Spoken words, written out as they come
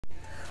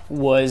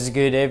Was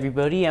good,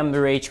 everybody? I'm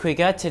the Rage Quit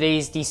God. Today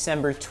is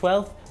December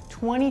 12th,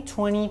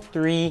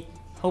 2023.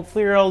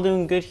 Hopefully you're all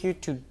doing good here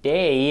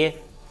today.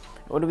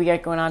 What do we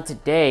got going on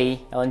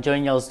today? Y'all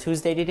enjoying y'all's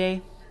Tuesday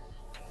today?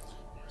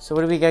 So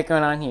what do we got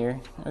going on here?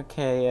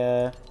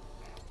 Okay,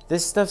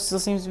 this stuff still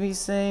seems to be the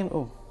same.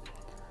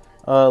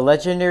 Oh,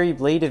 Legendary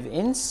Blade of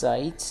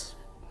Insight.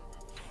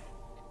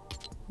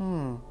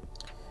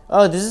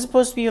 Oh, this is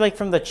supposed to be like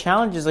from the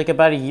challenges like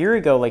about a year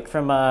ago, like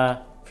from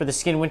for the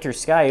skin Winter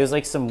Sky. It was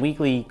like some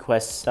weekly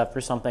quest stuff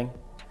or something.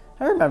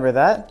 I remember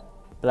that,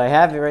 but I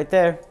have it right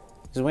there.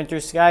 Is Winter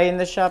Sky in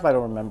the shop? I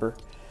don't remember.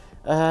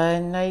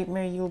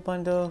 Nightmare Yule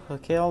bundle.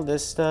 Okay, all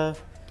this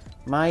stuff.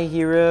 My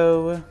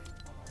Hero.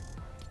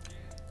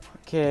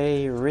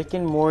 Okay, Rick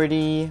and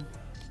Morty.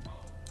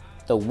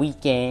 The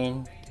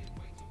Weeknd.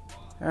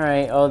 All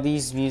right, all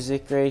these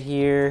music right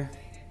here.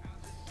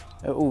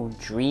 Oh,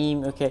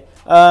 Dream. Okay.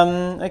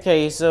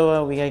 Okay.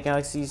 So we got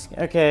Galaxies.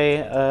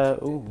 Okay.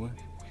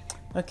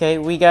 Okay.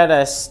 We got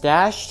a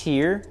stashed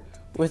here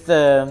with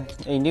a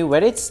new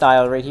edit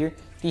style right here.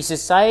 The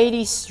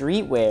Society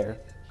Streetwear.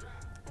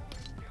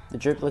 The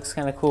drip looks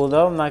kind of cool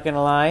though. I'm not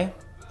gonna lie.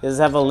 It does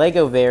have a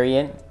Lego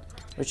variant,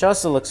 which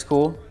also looks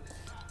cool.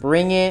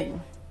 Bring It.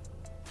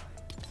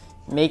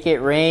 Make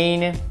It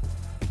Rain.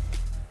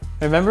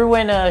 Remember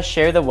when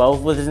Share the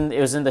Wealth was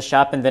in the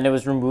shop and then it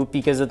was removed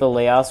because of the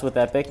layoffs with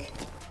Epic?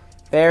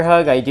 Bear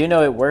Hug, I do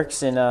know it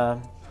works in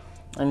the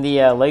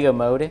Lego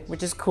mode,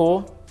 which is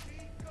cool.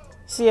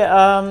 So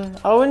yeah,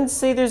 I wouldn't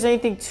say there's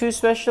anything too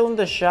special in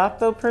the shop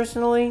though,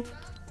 personally.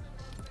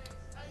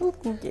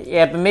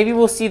 Yeah, but maybe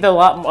we'll see a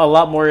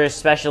lot more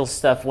special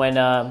stuff when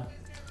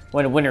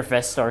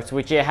Winterfest starts,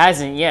 which it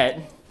hasn't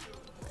yet.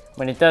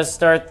 When it does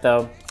start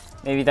though,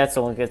 maybe that's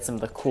when we'll get some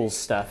of the cool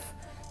stuff.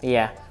 But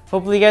yeah.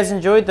 Hopefully you guys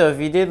enjoyed though.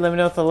 If you did, let me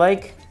know with a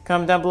like.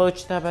 Comment down below what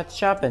you thought about the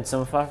shop and some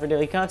of our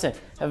daily content.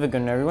 Have a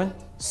good one, everyone.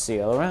 See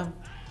you all around.